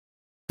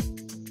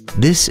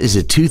This is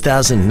a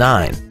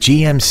 2009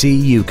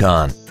 GMC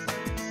Yukon.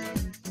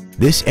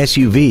 This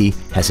SUV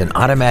has an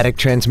automatic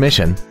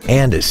transmission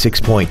and a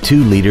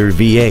 6.2-liter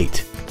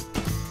V8.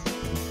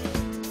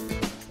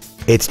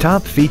 Its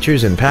top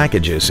features and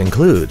packages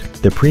include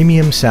the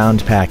premium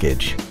sound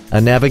package, a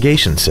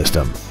navigation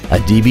system, a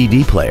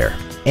DVD player,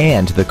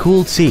 and the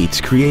cooled seats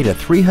create a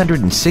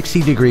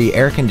 360-degree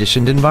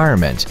air-conditioned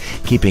environment,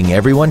 keeping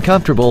everyone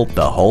comfortable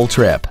the whole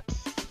trip.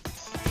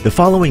 The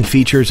following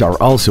features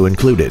are also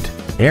included: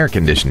 air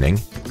conditioning,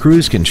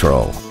 cruise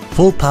control,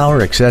 full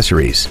power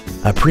accessories,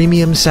 a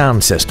premium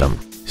sound system,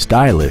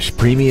 stylish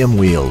premium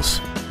wheels,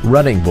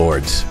 running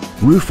boards,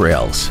 roof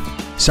rails,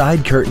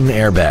 side curtain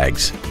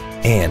airbags,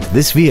 and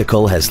this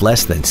vehicle has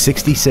less than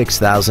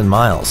 66,000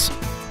 miles.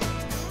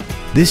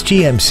 This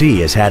GMC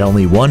has had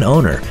only one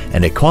owner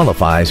and it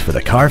qualifies for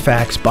the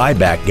Carfax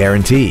buyback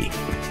guarantee.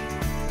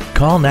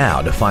 Call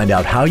now to find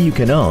out how you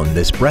can own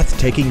this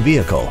breathtaking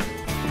vehicle.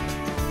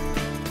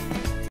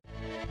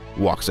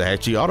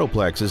 Waxahachie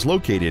Autoplex is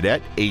located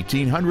at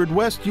 1800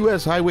 West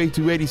US Highway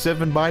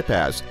 287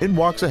 Bypass in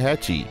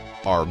Waxahachie.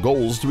 Our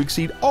goal is to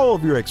exceed all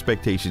of your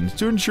expectations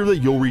to ensure that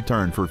you'll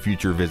return for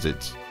future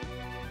visits.